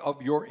mercy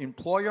of your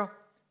employer.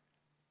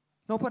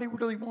 Nobody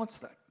really wants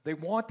that. They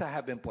want to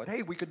have input.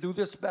 Hey, we could do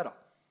this better.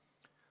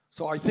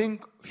 So I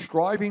think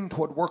striving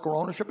toward worker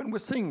ownership, and we're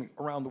seeing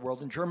around the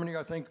world. In Germany,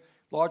 I think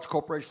large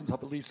corporations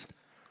have at least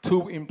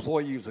 2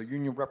 employees or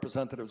union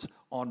representatives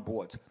on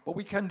boards. But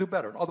we can do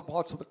better. In other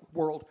parts of the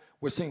world,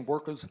 we're seeing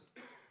workers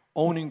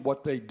owning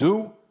what they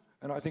do,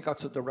 and I think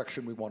that's a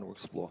direction we want to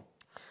explore.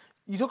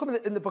 You talk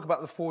in the book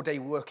about the 4-day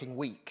working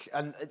week,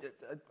 and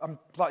I'm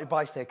slightly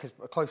biased here because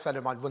a close friend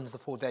of mine runs the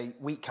 4-day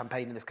week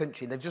campaign in this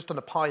country, and they've just done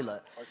a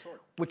pilot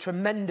with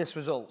tremendous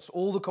results.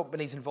 All the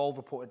companies involved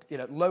reported,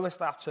 lower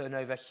staff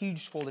turnover,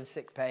 huge fall in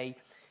sick pay,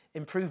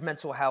 improved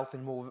mental health,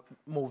 and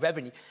more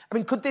revenue. I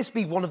mean, could this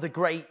be one of the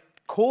great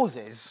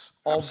causes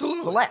of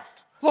the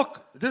left?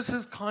 Look, this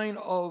is kind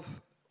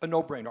of a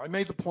no-brainer. I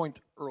made the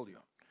point earlier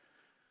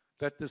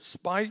that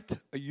despite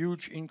a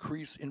huge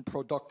increase in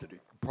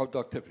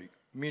productivity,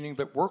 meaning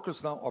that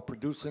workers now are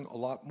producing a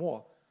lot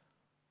more,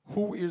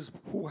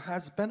 who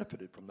has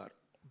benefited from that?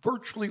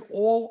 Virtually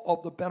all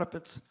of the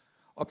benefits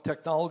of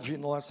technology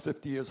in the last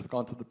 50 years have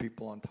gone to the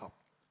people on top.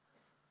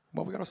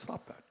 Well, we got to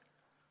stop that.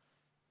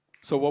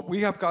 So what we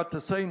have got to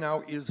say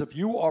now is if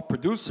you are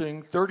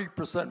producing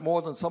 30%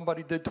 more than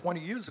somebody did 20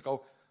 years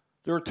ago,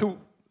 there are two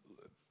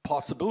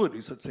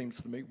possibilities, it seems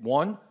to me.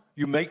 One,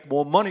 you make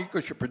more money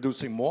because you're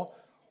producing more.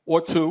 Or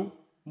two,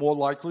 more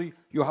likely,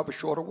 you have a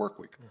shorter work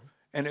week. Mm-hmm.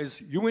 And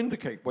as you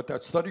indicate, what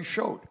that study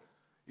showed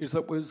is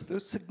that was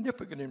this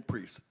significant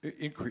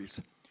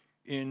increase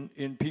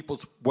in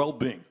people's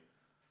well-being.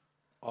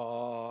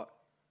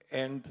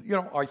 And,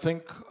 I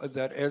think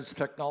that as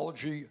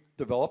technology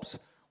develops,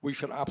 we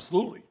should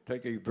absolutely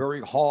take a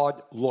very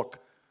hard look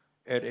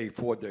at a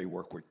 4-day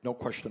work week. No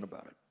question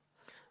about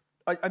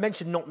it. I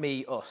mentioned "Not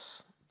Me,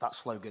 Us," that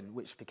slogan,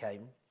 which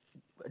became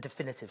a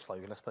definitive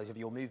slogan, I suppose, of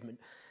your movement.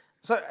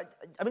 So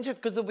I'm interested,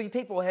 because there'll be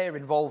people here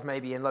involved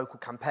maybe in local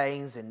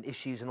campaigns and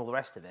issues and all the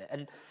rest of it.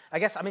 And I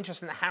guess I'm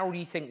interested in how do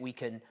you think we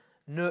can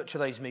nurture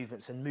those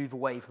movements and move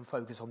away from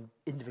focus on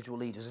individual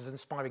leaders, as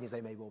inspiring as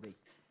they may well be?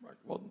 Right.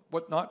 Well,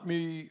 what "Not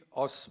Me,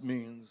 Us"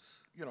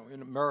 means,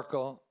 in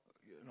America,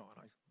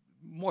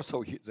 more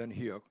so than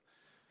here,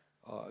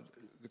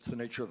 it's the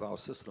nature of our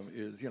system,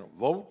 is,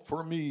 vote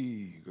for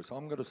me, because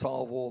I'm going to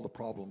solve all the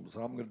problems,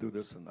 and I'm going to do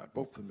this and that.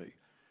 Vote for me.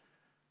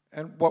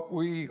 And what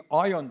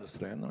I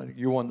understand, and I think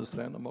you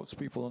understand, and most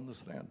people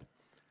understand,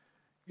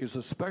 is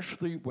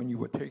especially when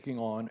you are taking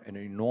on an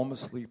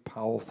enormously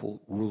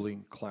powerful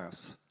ruling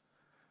class,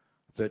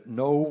 that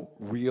no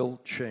real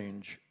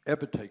change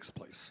ever takes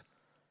place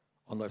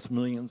unless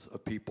millions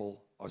of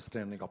people are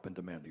standing up and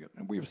demanding it.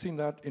 And we've seen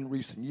that in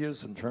recent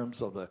years in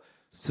terms of the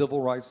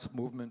civil rights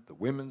movement, the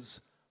women's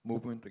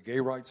movement, the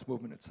gay rights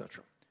movement,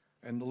 etc.,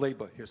 and the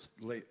labor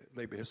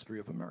history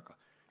of America.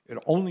 It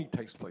only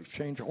takes place,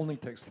 change only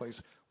takes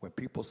place when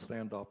people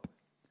stand up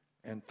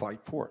and fight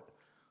for it.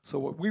 So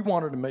what we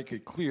wanted to make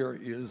it clear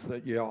is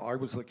that, I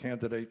was the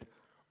candidate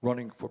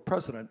running for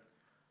president,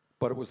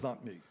 but it was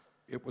not me.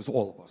 It was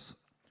all of us.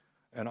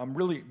 And I'm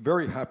really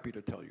very happy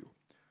to tell you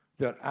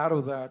that out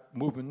of that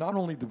movement, not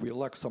only did we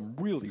elect some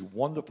really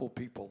wonderful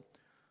people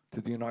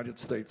to the United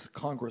States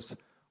Congress,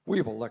 we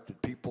have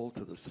elected people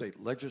to the state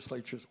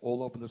legislatures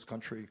all over this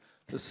country,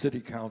 to city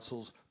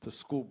councils, to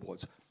school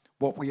boards.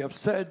 What we have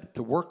said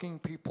to working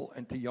people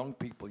and to young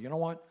people, you know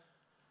what?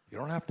 You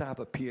don't have to have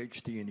a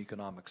PhD in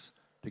economics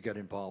to get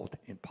involved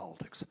in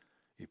politics.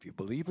 If you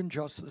believe in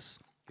justice,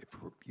 if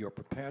you're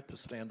prepared to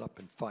stand up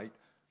and fight,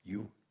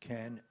 you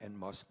can and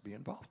must be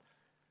involved.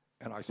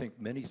 And I think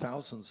many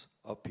thousands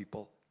of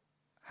people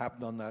have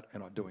done that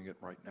and are doing it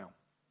right now.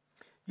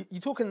 You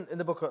talk in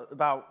the book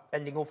about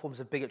ending all forms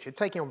of bigotry,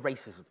 taking on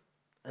racism.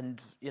 And,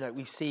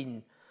 we've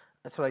seen,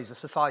 I suppose, a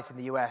society in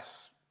the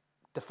US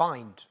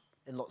defined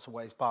in lots of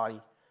ways by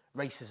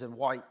racism,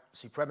 white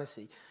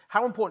supremacy.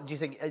 How important do you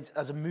think,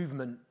 as a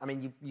movement, I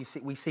mean,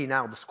 we see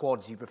now the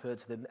squads, you've referred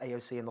to them,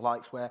 AOC and the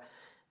likes, where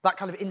that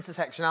kind of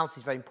intersectionality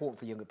is very important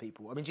for younger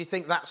people. I mean, do you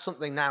think that's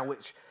something now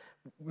which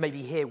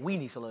maybe here we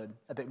need to learn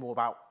a bit more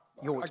about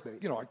your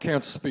experience? I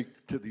can't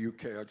speak to the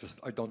UK.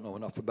 I don't know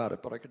enough about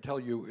it. But I can tell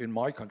you, in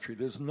my country,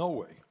 there's no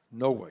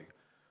way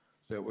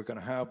that we're going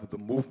to have the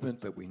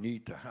movement that we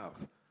need to have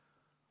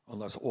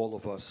unless all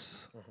of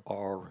us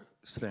are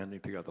standing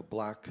together,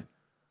 black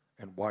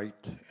and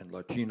white and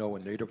Latino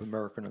and Native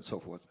American and so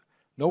forth.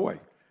 No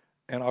way.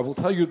 And I will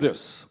tell you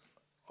this,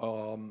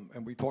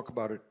 and we talk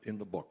about it in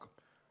the book.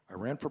 I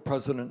ran for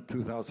president in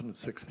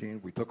 2016.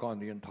 We took on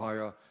the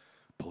entire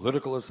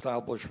political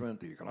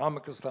establishment, the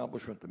economic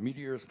establishment, the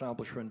media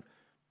establishment,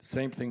 the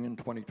same thing in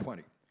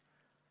 2020.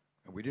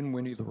 And we didn't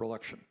win either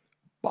election.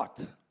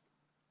 But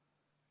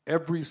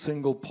every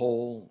single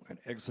poll and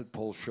exit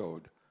poll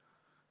showed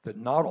that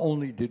not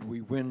only did we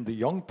win the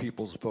young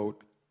people's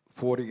vote,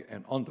 40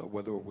 and under,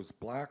 whether it was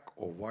black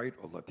or white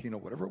or Latino,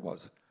 whatever it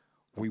was,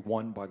 we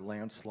won by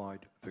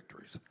landslide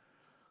victories.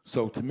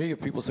 So to me,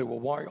 if people say, well,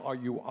 why are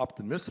you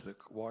optimistic?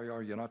 Why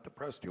are you not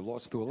depressed? You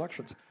lost 2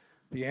 elections.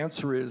 The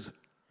answer is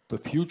the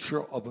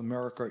future of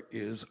America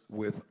is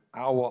with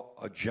our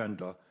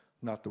agenda,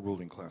 not the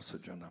ruling class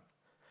agenda.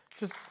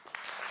 Just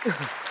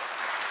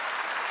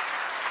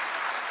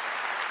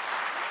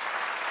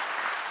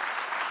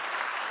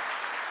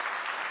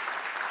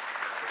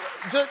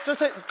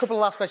Just a couple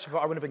of last questions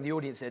before I want to bring the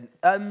audience in.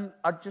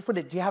 I just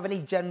wondered, do you have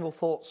any general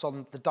thoughts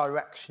on the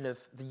direction of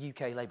the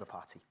UK Labour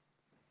Party?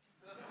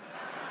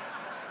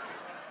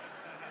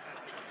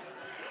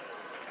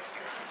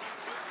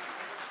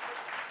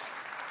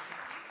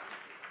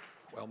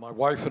 Well, my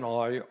wife and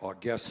I are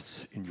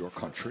guests in your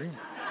country.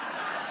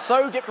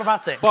 So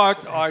diplomatic.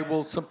 But I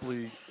will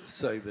simply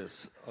say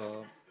this.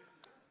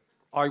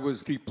 I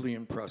was deeply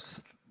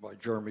impressed by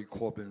Jeremy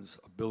Corbyn's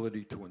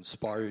ability to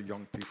inspire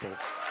young people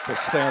to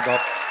stand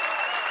up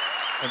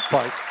and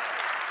fight.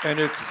 And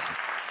it's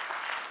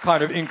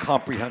kind of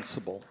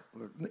incomprehensible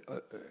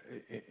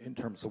in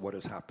terms of what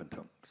has happened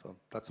to him. So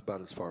that's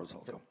about as far as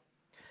I'll go.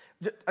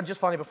 And just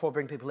finally, before I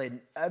bring people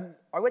in,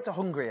 I went to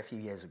Hungary a few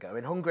years ago.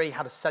 In Hungary,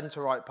 had a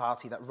centre-right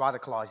party that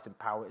radicalised in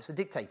power. It's a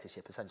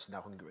dictatorship, essentially,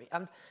 now, Hungary.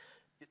 And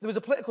there was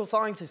a political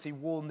scientist who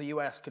warned the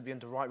US could be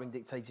under right-wing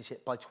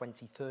dictatorship by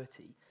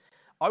 2030.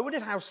 I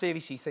wondered how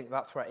serious you think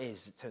that threat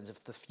is in terms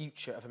of the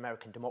future of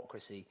American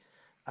democracy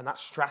and that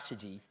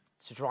strategy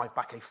to drive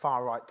back a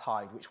far-right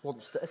tide which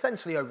wants to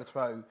essentially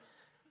overthrow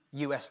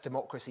US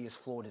democracy as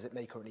flawed as it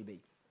may currently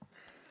be.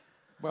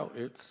 Well,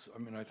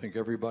 I think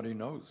everybody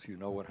knows. You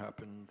know what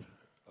happened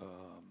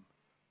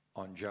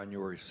on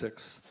January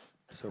 6th,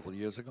 several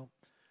years ago.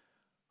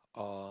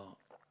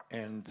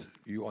 And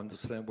you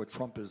understand what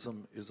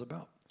Trumpism is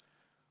about.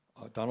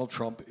 Donald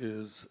Trump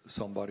is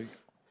somebody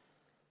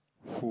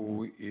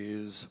who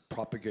is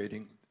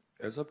propagating,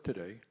 as of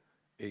today,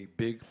 a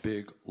big,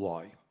 big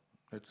lie.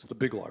 It's the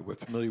big lie. We're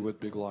familiar with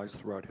big lies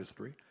throughout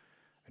history.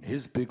 And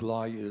his big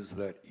lie is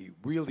that he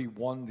really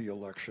won the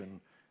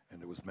election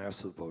and there was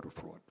massive voter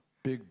fraud.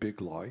 Big, big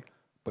lie,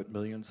 but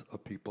millions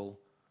of people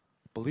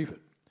believe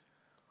it.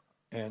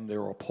 And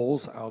there are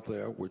polls out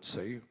there which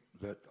say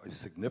that a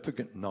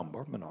significant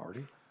number,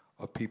 minority,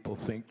 of people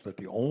think that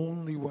the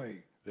only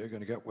way they're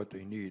going to get what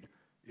they need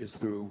is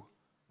through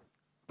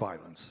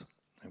violence.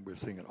 And we're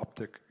seeing an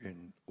uptick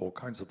in all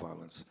kinds of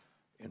violence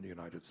in the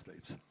United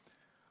States.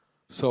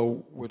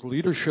 So with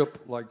leadership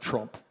like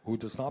Trump, who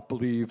does not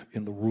believe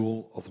in the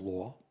rule of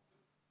law,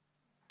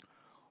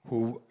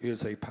 who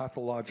is a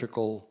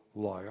pathological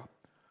liar,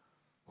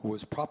 who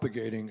is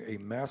propagating a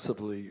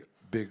massively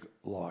big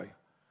lie,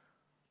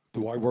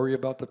 do I worry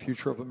about the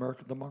future of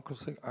American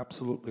democracy?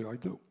 Absolutely, I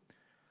do.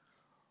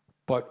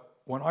 But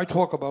when I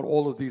talk about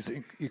all of these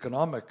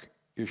economic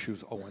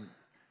issues, Owen,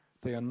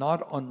 they are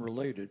not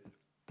unrelated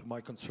to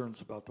my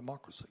concerns about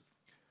democracy.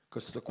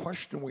 Because the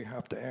question we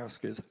have to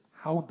ask is,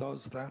 how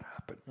does that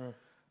happen?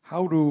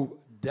 How do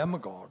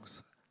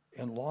demagogues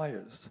and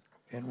liars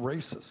and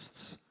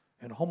racists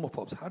and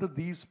homophobes, how do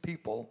these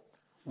people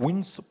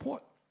win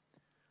support?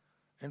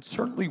 And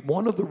certainly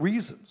one of the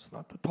reasons,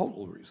 not the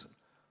total reason,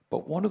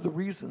 but one of the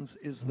reasons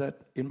is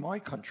that in my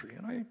country,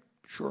 and I'm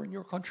sure in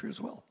your country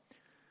as well,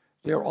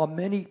 there are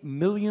many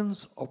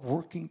millions of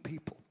working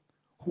people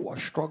who are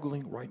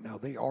struggling right now.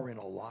 They are in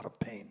a lot of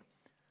pain.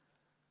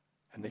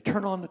 And they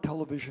turn on the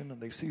television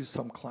and they see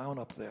some clown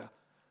up there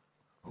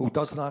who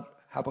does not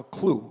have a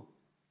clue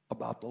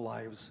about the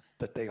lives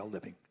that they are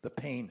living, the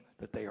pain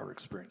that they are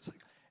experiencing.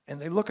 And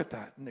they look at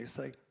that and they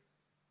say,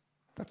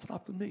 that's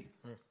not for me.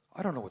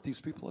 I don't know what these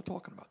people are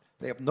talking about.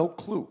 They have no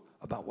clue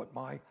about what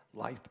my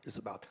life is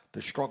about,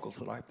 the struggles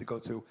that I have to go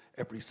through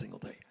every single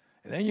day.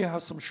 And then you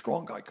have some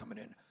strong guy coming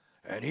in,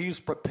 and he's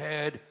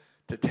prepared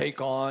to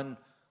take on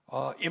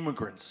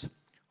immigrants,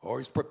 or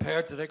he's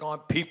prepared to take on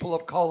people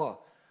of color,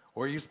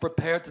 or he's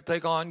prepared to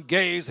take on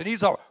gays, and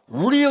he's a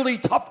really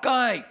tough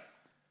guy.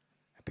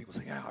 And people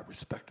say, yeah, I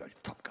respect that. He's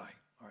a tough guy.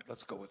 All right,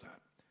 let's go with that.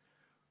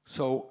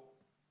 So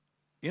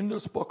in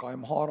this book,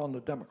 I'm hard on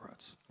the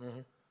Democrats.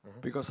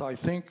 Because I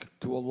think,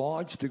 to a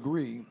large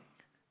degree,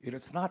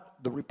 it's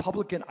not the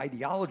Republican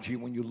ideology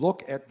when you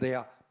look at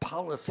their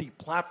policy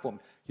platform.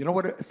 You know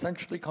what it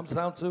essentially comes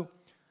down to?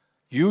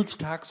 Huge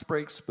tax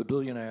breaks for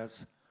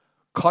billionaires,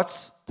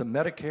 cuts to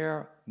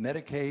Medicare,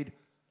 Medicaid,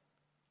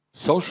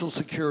 Social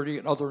Security,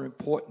 and other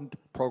important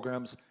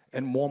programs,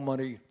 and more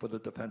money for the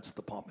Defense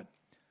Department.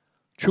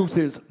 Truth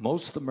is,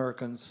 most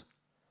Americans,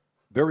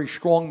 very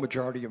strong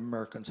majority of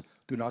Americans,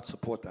 do not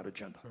support that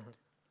agenda.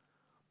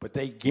 But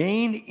they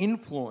gain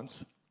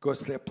influence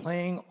because they're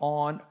playing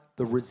on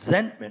the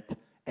resentment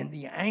and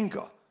the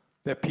anger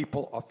that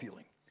people are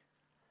feeling.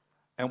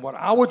 And what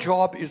our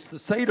job is to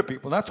say to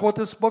people, and that's what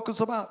this book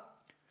is about,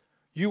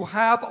 you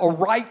have a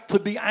right to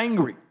be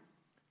angry.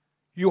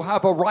 You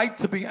have a right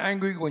to be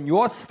angry when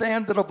your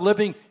standard of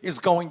living is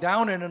going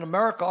down. And in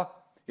America,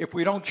 if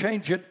we don't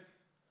change it,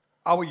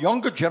 our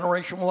younger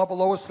generation will have a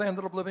lower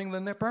standard of living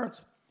than their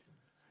parents.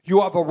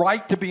 You have a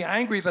right to be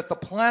angry that the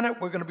planet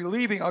we're going to be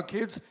leaving our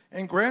kids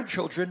and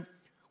grandchildren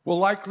will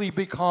likely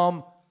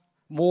become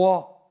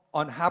more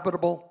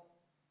uninhabitable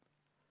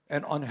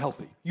and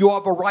unhealthy. You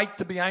have a right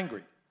to be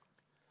angry.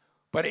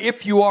 But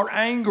if you are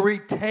angry,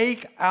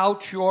 take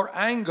out your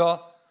anger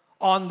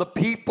on the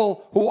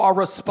people who are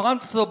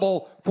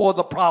responsible for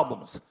the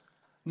problems.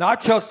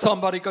 Not just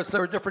somebody because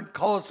they're a different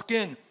color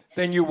skin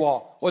than you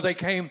are, or they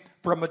came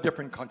from a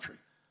different country.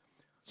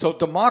 So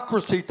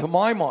democracy, to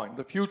my mind,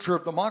 the future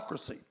of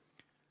democracy,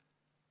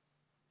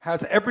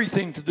 has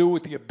everything to do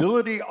with the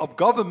ability of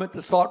government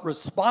to start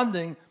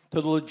responding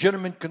to the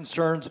legitimate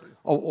concerns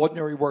of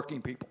ordinary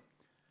working people.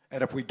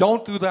 And if we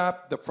don't do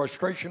that, the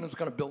frustration is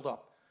going to build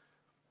up.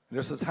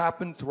 This has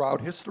happened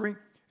throughout history.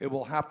 It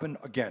will happen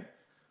again.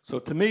 So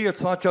to me,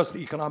 it's not just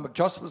economic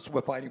justice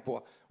we're fighting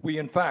for. We,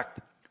 in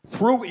fact,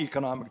 through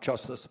economic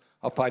justice,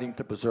 are fighting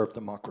to preserve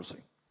democracy.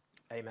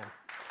 Amen.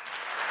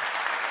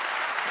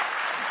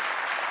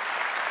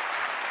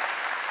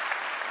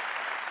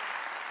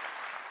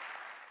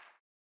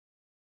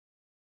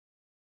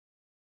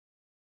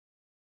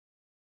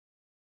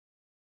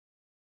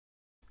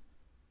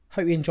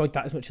 Hope you enjoyed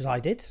that as much as I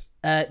did.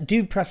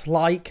 Do press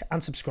like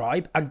and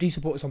subscribe, and do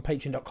support us on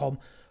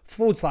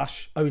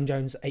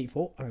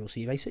patreon.com/OwenJones84, and I will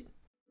see you very soon.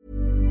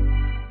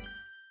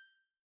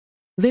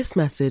 This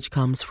message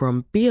comes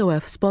from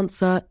BOF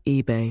sponsor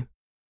eBay.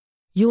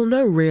 You'll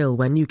know real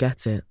when you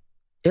get it.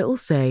 It'll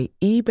say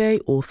eBay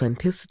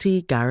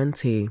Authenticity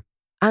Guarantee.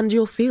 And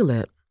you'll feel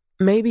it.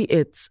 Maybe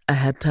it's a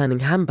head-turning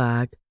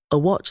handbag, a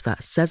watch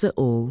that says it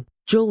all,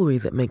 jewelry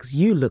that makes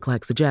you look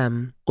like the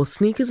gem, or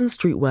sneakers and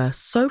streetwear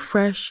so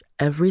fresh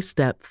every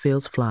step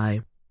feels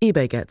fly.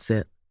 eBay gets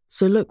it.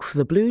 So look for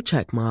the blue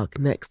check mark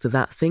next to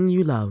that thing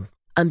you love.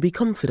 And be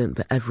confident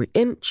that every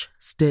inch,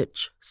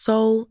 stitch,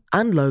 sole,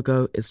 and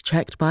logo is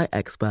checked by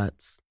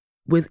experts.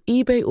 With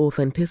eBay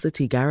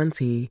Authenticity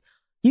Guarantee,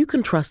 you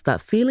can trust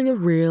that feeling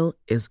of real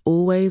is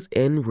always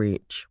in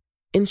reach.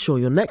 Ensure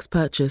your next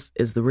purchase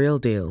is the real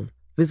deal.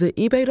 Visit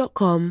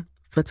ebay.com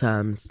for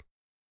terms.